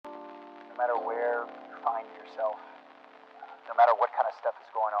matter where you find yourself, no matter what kind of stuff is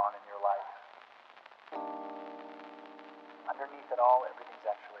going on in your life, underneath it all, everything's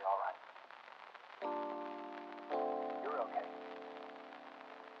actually all right. You're okay.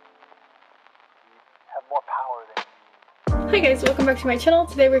 You have more power than you. Hi guys, welcome back to my channel.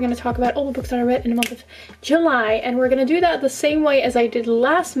 Today we're going to talk about all the books that I read in the month of July, and we're going to do that the same way as I did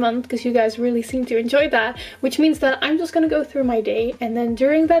last month because you guys really seem to enjoy that, which means that I'm just going to go through my day, and then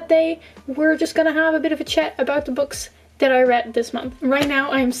during that day we're just going to have a bit of a chat about the books that I read this month. Right now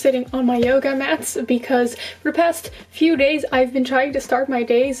I'm sitting on my yoga mats because for the past few days I've been trying to start my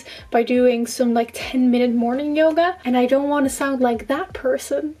days by doing some like 10-minute morning yoga, and I don't want to sound like that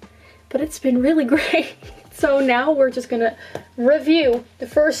person, but it's been really great. So now we're just gonna review the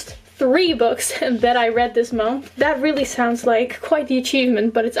first 3 books that I read this month. That really sounds like quite the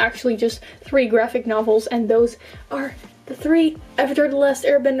achievement, but it's actually just 3 graphic novels, and those are the 3 Avatar: The Last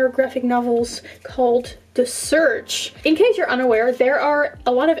Airbender graphic novels called The Search. In case you're unaware, there are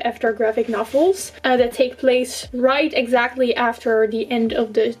a lot of Avatar graphic novels that take place right exactly after the end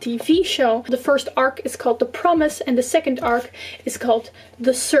of the TV show. The first arc is called The Promise, and the second arc is called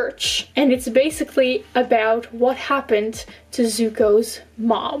The Search. And it's basically about what happened to Zuko's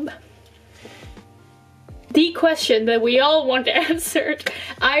mom. The question that we all want answered.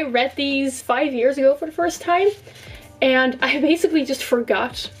 I read these 5 years ago for the first time, and I basically just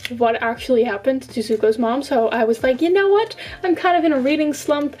forgot what actually happened to Zuko's mom. So I was like, you know what? I'm kind of in a reading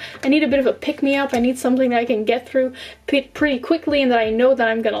slump. I need a bit of a pick-me-up. I need something that I can get through pretty quickly and that I know that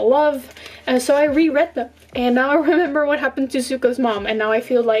I'm gonna love. So I reread them. And now I remember what happened to Zuko's mom. And now I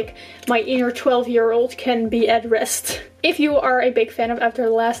feel like my inner 12-year-old can be at rest. If you are a big fan of After the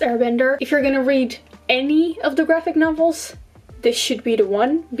Last Airbender, if you're gonna read any of the graphic novels, this should be the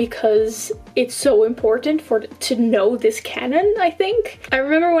one, because it's so important to know this canon, I think. I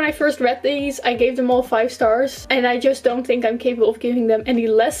remember when I first read these, I gave them all 5 stars, and I just don't think I'm capable of giving them any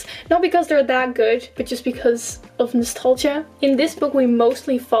less. Not because they're that good, but just because of nostalgia. In this book, we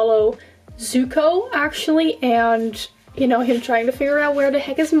mostly follow Zuko, actually, and you know, him trying to figure out where the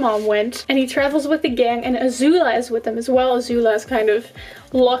heck his mom went. And he travels with the gang, and Azula is with them as well. Azula is kind of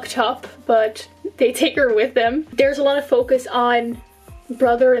locked up, but they take her with them. There's a lot of focus on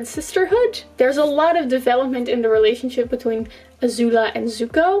brother and sisterhood. There's a lot of development in the relationship between Azula and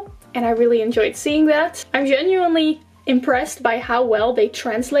Zuko, and I really enjoyed seeing that. I'm genuinely impressed by how well they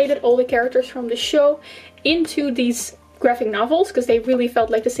translated all the characters from the show into these graphic novels, because they really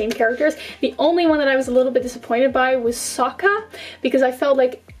felt like the same characters. The only one that I was a little bit disappointed by was Sokka, because I felt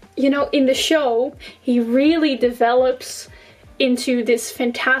like, you know, in the show he really develops into this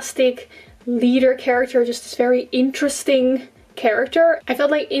fantastic leader character, just this very interesting character. I felt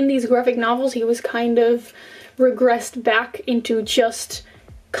like in these graphic novels he was kind of regressed back into just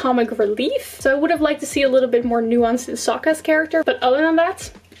comic relief. So I would have liked to see a little bit more nuance in Sokka's character, but other than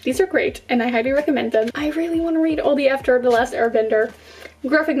that, these are great, and I highly recommend them. I really want to read all the After the Last Airbender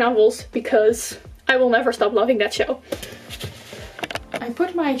graphic novels because I will never stop loving that show. I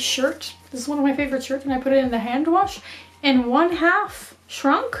put my shirt, this is one of my favorite shirts, and I put it in the hand wash, and one half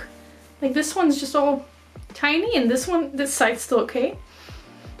shrunk. Like this one's just all tiny, and this side's still okay.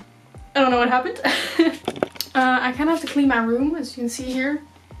 I don't know what happened. I kind of have to clean my room, as you can see here.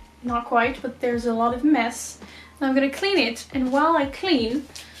 Not quite, but there's a lot of mess. And I'm gonna clean it, and while I clean,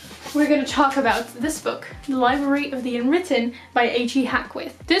 we're going to talk about this book, The Library of the Unwritten by A.G.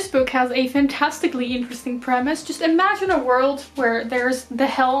 Hackwith. This book has a fantastically interesting premise. Just imagine a world where there's the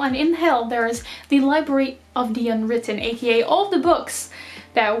hell, and in hell there is the Library of the Unwritten, aka all of the books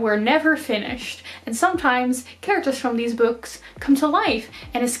that were never finished. And sometimes characters from these books come to life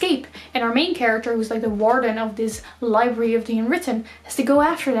and escape, and our main character, who's like the warden of this Library of the Unwritten, has to go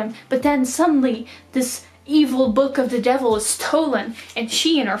after them. But then suddenly this evil book of the devil is stolen, and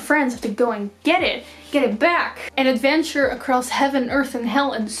she and her friends have to go and get it back. An adventure across heaven, earth, and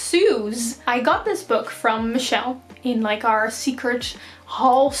hell ensues. I got this book from Michelle in like our secret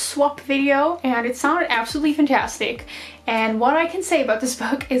haul swap video, and it sounded absolutely fantastic. And what I can say about this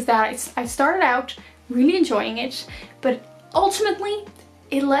book is that I started out really enjoying it, but ultimately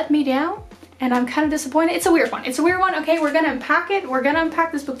it let me down. And I'm kind of disappointed. It's a weird one. It's a weird one. Okay, we're gonna unpack it. We're gonna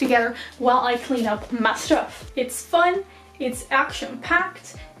unpack this book together while I clean up my stuff. It's fun. It's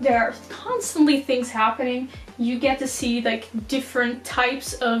action-packed. There are constantly things happening. You get to see like different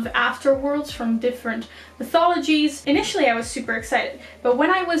types of afterworlds from different mythologies. Initially, I was super excited, but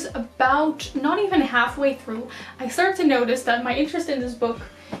when I was about not even halfway through, I started to notice that my interest in this book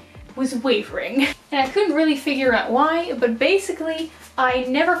was wavering. And I couldn't really figure out why, but basically I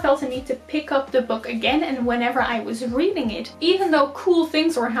never felt a need to pick up the book again, and whenever I was reading it, even though cool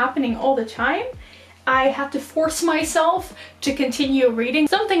things were happening all the time, I had to force myself to continue reading.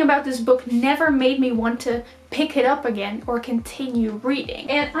 Something about this book never made me want to pick it up again or continue reading.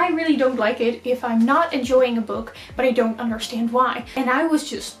 And I really don't like it if I'm not enjoying a book, but I don't understand why. And I was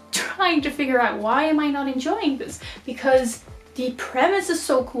just trying to figure out, why am I not enjoying this? Because the premise is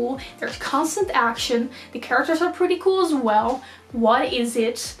so cool, there's constant action, the characters are pretty cool as well. What is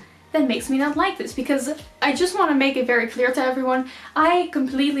it that makes me not like this? Because I just want to make it very clear to everyone, I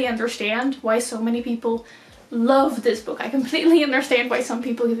completely understand why so many people love this book. I completely understand why some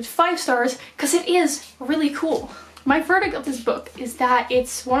people give it 5 stars, because it is really cool. My verdict of this book is that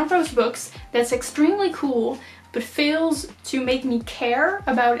it's one of those books that's extremely cool, but fails to make me care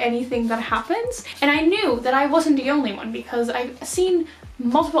about anything that happens. And I knew that I wasn't the only one, because I've seen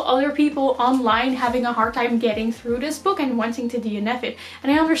multiple other people online having a hard time getting through this book and wanting to DNF it.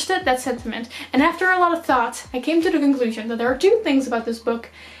 And I understood that sentiment. And after a lot of thought, I came to the conclusion that there are 2 things about this book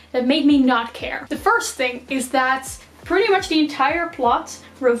that made me not care. The first thing is that pretty much the entire plot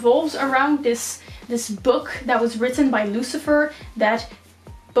revolves around this book that was written by Lucifer that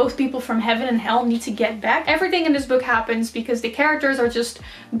both people from heaven and hell need to get back. Everything in this book happens because the characters are just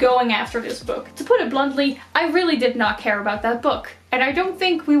going after this book. To put it bluntly, I really did not care about that book. And I don't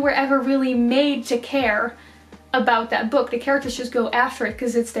think we were ever really made to care about that book. The characters just go after it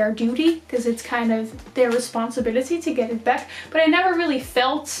because it's their duty, because it's kind of their responsibility to get it back. But I never really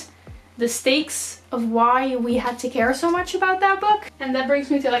felt the stakes of why we had to care so much about that book. And that brings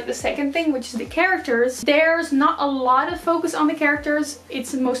me to like the second thing, which is the characters. There's not a lot of focus on the characters.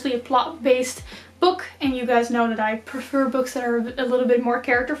 It's mostly a plot-based book, and you guys know that I prefer books that are a little bit more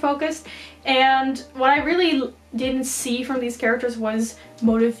character focused. And what I really didn't see from these characters was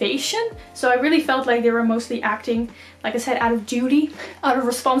motivation. So I really felt like they were mostly acting, like I said, out of duty, out of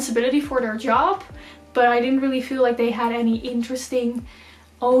responsibility for their job. But I didn't really feel like they had any interesting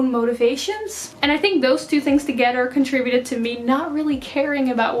own motivations. And I think those 2 things together contributed to me not really caring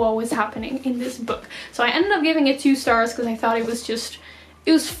about what was happening in this book. So I ended up giving it 2 stars because I thought it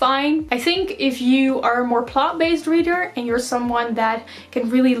was fine. I think if you are a more plot-based reader and you're someone that can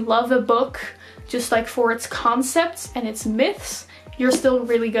really love a book just like for its concepts and its myths, you're still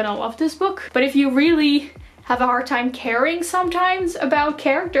really gonna love this book. But if you really have a hard time caring sometimes about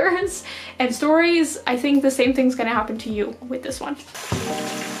characters and stories, I think the same thing's gonna happen to you with this one.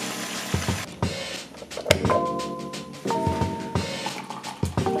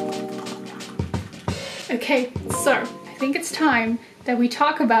 Okay, so I think it's time that we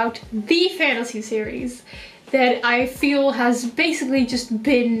talk about the fantasy series that I feel has basically just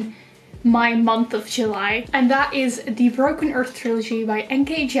been my month of July, and that is the Broken Earth trilogy by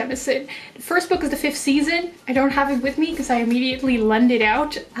N.K. Jemisin. The first book is the 5th season. I don't have it with me because I immediately lent it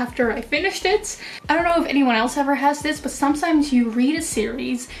out after I finished it. I don't know if anyone else ever has this, but sometimes you read a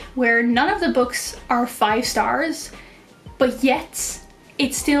series where none of the books are 5 stars, but yet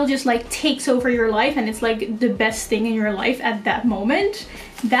it still just like takes over your life and it's like the best thing in your life at that moment.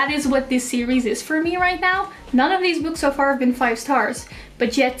 That is what this series is for me right now. None of these books so far have been 5 stars,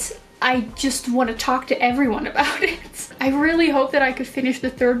 but yet I just want to talk to everyone about it. I really hope that I could finish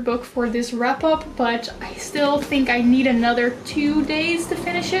the 3rd book for this wrap up, but I still think I need another 2 days to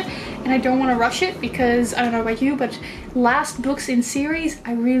finish it, and I don't want to rush it because, I don't know about you, but last books in series,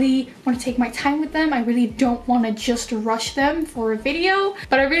 I really want to take my time with them. I really don't want to just rush them for a video,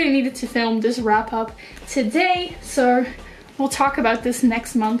 but I really needed to film this wrap up today, so we'll talk about this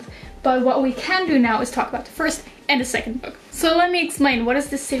next month. But what we can do now is talk about the 1st and the 2nd book. So let me explain, what is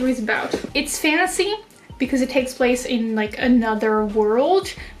this series about? It's fantasy because it takes place in like another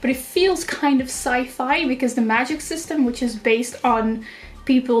world, but it feels kind of sci-fi because the magic system, which is based on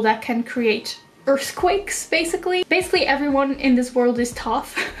people that can create earthquakes, basically. Basically everyone in this world is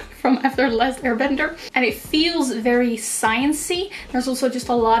tough from after the last Airbender, and it feels very science-y. There's also just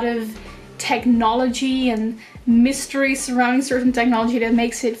a lot of technology and mystery surrounding certain technology that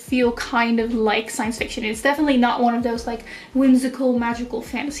makes it feel kind of like science fiction. It's definitely not one of those like whimsical magical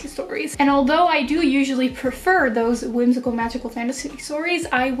fantasy stories. And although I do usually prefer those whimsical magical fantasy stories,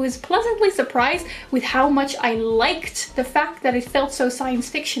 I was pleasantly surprised with how much I liked the fact that it felt so science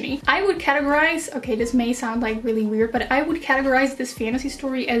fiction-y. I would categorize, okay, this may sound like really weird, but I would categorize this fantasy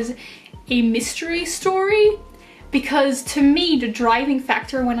story as a mystery story. Because to me, the driving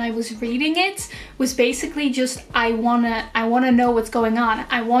factor when I was reading it was basically just, I wanna know what's going on.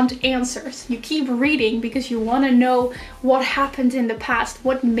 I want answers. You keep reading because you wanna know what happened in the past,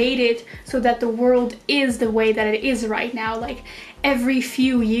 what made it so that the world is the way that it is right now. Like every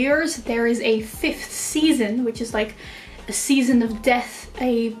few years, there is a 5th season, which is like a season of death,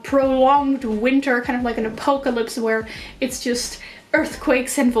 a prolonged winter, kind of like an apocalypse where it's just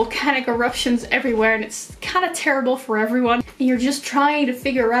earthquakes and volcanic eruptions everywhere, and it's kind of terrible for everyone. And you're just trying to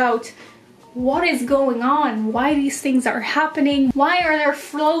figure out what is going on, why these things are happening, why are there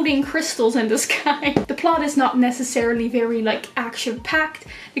floating crystals in the sky. The plot is not necessarily very like action-packed.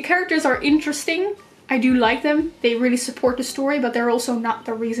 The characters are interesting. I do like them. They really support the story, but they're also not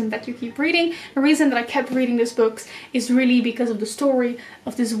the reason that you keep reading. The reason that I kept reading these books is really because of the story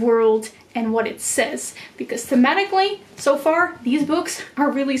of this world and what it says. Because thematically, so far, these books are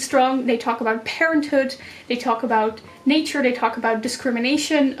really strong. They talk about parenthood, they talk about nature, they talk about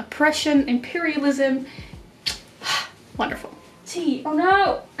discrimination, oppression, imperialism. Wonderful. Tea. Oh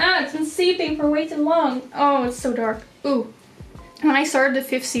no! Ah, it's been seeping for way too long. Oh, it's so dark. Ooh. When I started the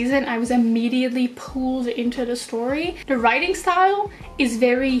 5th season, I was immediately pulled into the story. The writing style is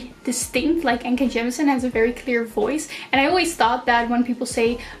very distinct, like Jemisin has a very clear voice. And I always thought that when people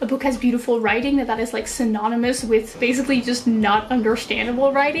say a book has beautiful writing, that is like synonymous with basically just not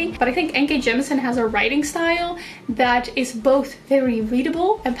understandable writing. But I think Jemisin has a writing style that is both very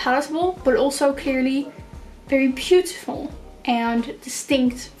readable and palatable, but also clearly very beautiful and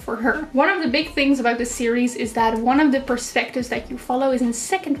distinct for her. One of the big things about this series is that one of the perspectives that you follow is in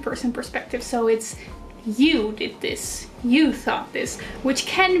second person perspective. So it's you did this, you thought this, which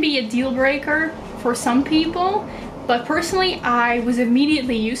can be a deal breaker for some people. But personally, I was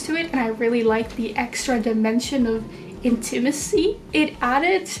immediately used to it and I really liked the extra dimension of intimacy it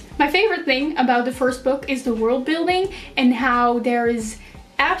added. My favorite thing about the first book is the world building and how there is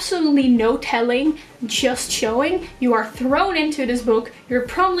absolutely no telling, just showing. You are thrown into this book. You're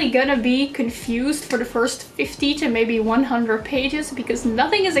probably gonna be confused for the first 50 to maybe 100 pages because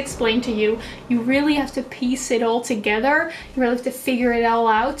nothing is explained to you. You really have to piece it all together. You really have to figure it all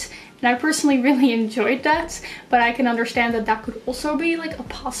out. And I personally really enjoyed that, but I can understand that that could also be like a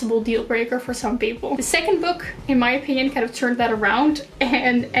possible deal breaker for some people. The second book, in my opinion, kind of turned that around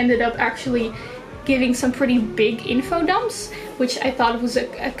and ended up actually giving some pretty big info dumps, which I thought was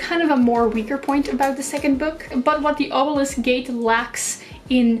a kind of a more weaker point about the second book. But what the Obelisk Gate lacks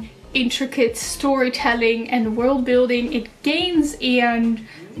in intricate storytelling and world building, it gains in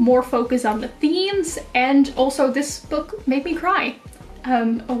more focus on the themes. And also this book made me cry,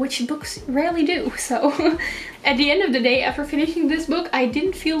 which books rarely do. So at the end of the day, after finishing this book, I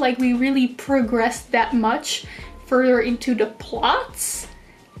didn't feel like we really progressed that much further into the plots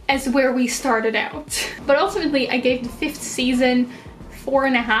as where we started out. But ultimately I gave the 5th season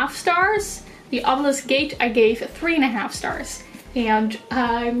 4.5 stars. The Obelisk Gate I gave 3.5 stars. And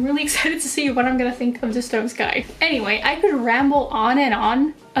I'm really excited to see what I'm gonna think of the Stone Sky. Anyway, I could ramble on and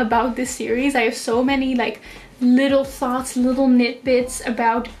on about this series. I have so many like little thoughts, little nitbits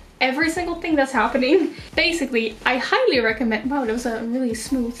about every single thing that's happening. Basically, I highly recommend, wow, that was a really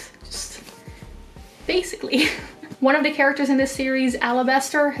smooth, just basically. One of the characters in this series,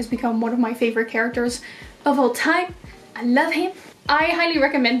 Alabaster, has become one of my favorite characters of all time. I love him. I highly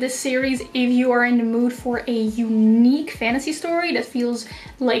recommend this series if you are in the mood for a unique fantasy story that feels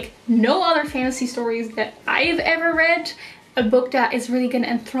like no other fantasy stories that I've ever read. A book that is really gonna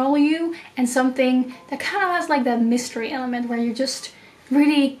enthrall you and something that kind of has like that mystery element where you're just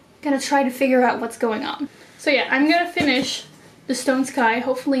really gonna try to figure out what's going on. So yeah, I'm gonna finish The Stone Sky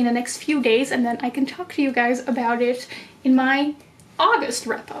hopefully in the next few days, and then I can talk to you guys about it in my August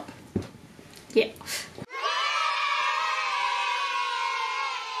wrap-up. Yeah.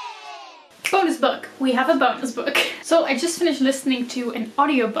 Bonus book. We have a bonus book. So I just finished listening to an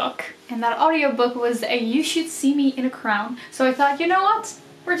audiobook, and that audiobook was a You Should See Me in a Crown. So I thought, you know what?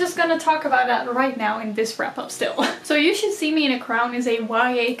 We're just gonna talk about that right now in this wrap-up still. So You Should See Me in a Crown is a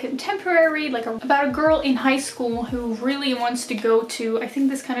YA contemporary, like about a girl in high school who really wants to go to, I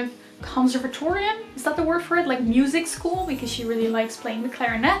think this kind of conservatorium, is that the word for it? Like music school, because she really likes playing the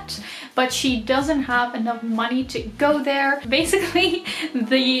clarinet, but she doesn't have enough money to go there. Basically,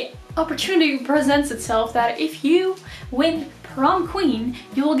 the opportunity presents itself that if you win prom queen,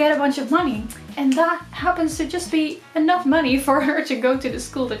 you will get a bunch of money. And that happens to just be enough money for her to go to the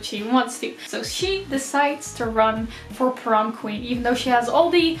school that she wants to. So she decides to run for prom queen, even though she has all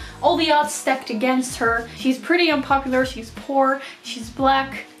the odds stacked against her. She's pretty unpopular, she's poor, she's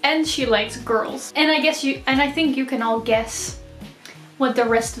black, and she likes girls. And I think you can all guess what the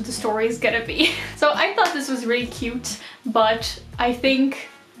rest of the story is gonna be. So I thought this was really cute, but I think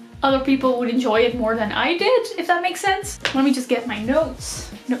other people would enjoy it more than I did, if that makes sense. Let me just get my notes.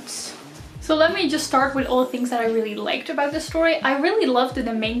 So let me just start with all the things that I really liked about this story. I really loved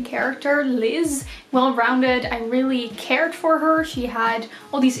the main character, Liz, well-rounded. I really cared for her. She had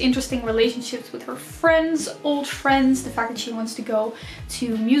all these interesting relationships with her friends, old friends, the fact that she wants to go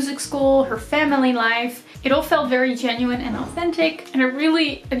to music school, her family life. It all felt very genuine and authentic, and I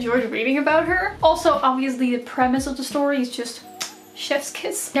really enjoyed reading about her. Also, obviously, the premise of the story is just chef's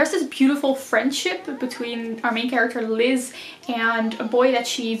kiss. There's this beautiful friendship between our main character Liz and a boy that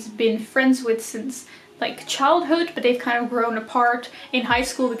she's been friends with since like childhood, but they've kind of grown apart in high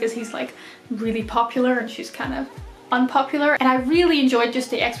school because he's like really popular and she's kind of unpopular. And I really enjoyed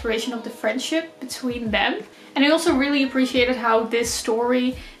just the exploration of the friendship between them. And I also really appreciated how this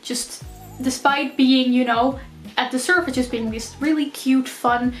story, just despite being, you know, at the surface just being this really cute,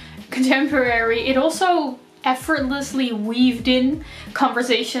 fun, contemporary, it also effortlessly weaved in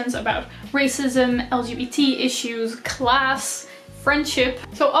conversations about racism, LGBT issues, class, friendship.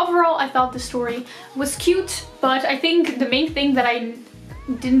 So overall, I thought the story was cute, but I think the main thing that I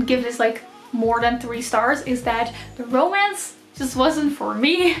didn't give this like more than 3 stars is that the romance just wasn't for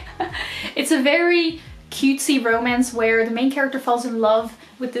me. It's a very cutesy romance where the main character falls in love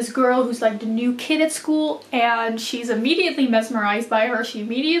with this girl who's like the new kid at school, and she's immediately mesmerized by her. She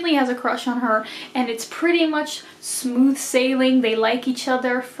immediately has a crush on her, and it's pretty much smooth sailing. They like each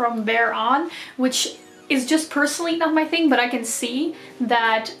other from there on, which is just personally not my thing, but I can see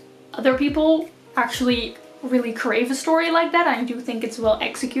that other people actually really crave a story like that. I do think it's well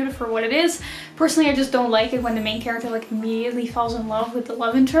executed for what it is. Personally, I just don't like it when the main character like immediately falls in love with the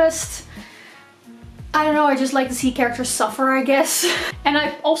love interest. I don't know, I just like to see characters suffer, I guess. And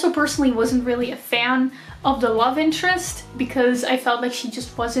I also personally wasn't really a fan of the love interest because I felt like she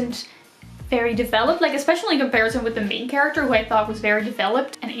just wasn't very developed, like especially in comparison with the main character who I thought was very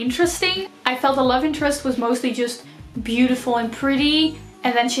developed and interesting. I felt the love interest was mostly just beautiful and pretty,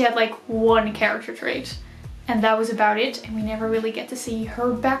 and then she had like one character trait. And that was about it, and we never really get to see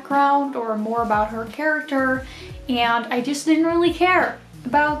her background or more about her character, and I just didn't really care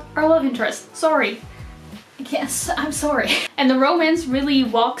about our love interest. Sorry. Yes, I'm sorry. And the romance really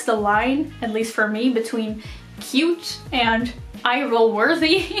walks the line, at least for me, between cute and eye-roll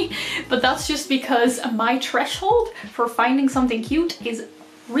worthy. But that's just because my threshold for finding something cute is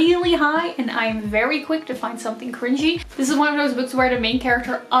really high, and I'm very quick to find something cringy. This is one of those books where the main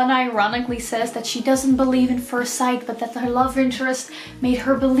character unironically says that she doesn't believe in first sight, but that her love interest made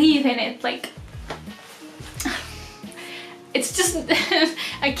her believe in it. Like, it's just,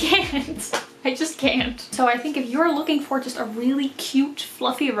 I can't. I just can't. So I think if you're looking for just a really cute,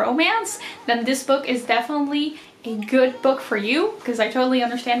 fluffy romance, then this book is definitely a good book for you, because I totally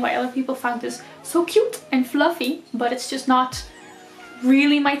understand why other people found this so cute and fluffy, but it's just not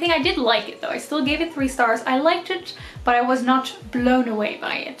really my thing. I did like it though. I still gave it 3 stars. I liked it, but I was not blown away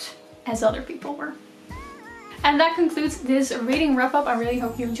by it as other people were. And that concludes this reading wrap up. I really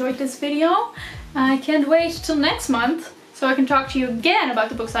hope you enjoyed this video. I can't wait till next month so I can talk to you again about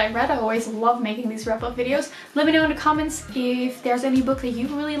the books I read. I always love making these wrap-up videos. Let me know in the comments if there's any book that you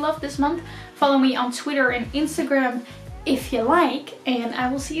really love this month. Follow me on Twitter and Instagram if you like, and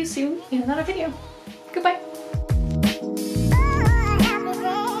I will see you soon in another video. Goodbye!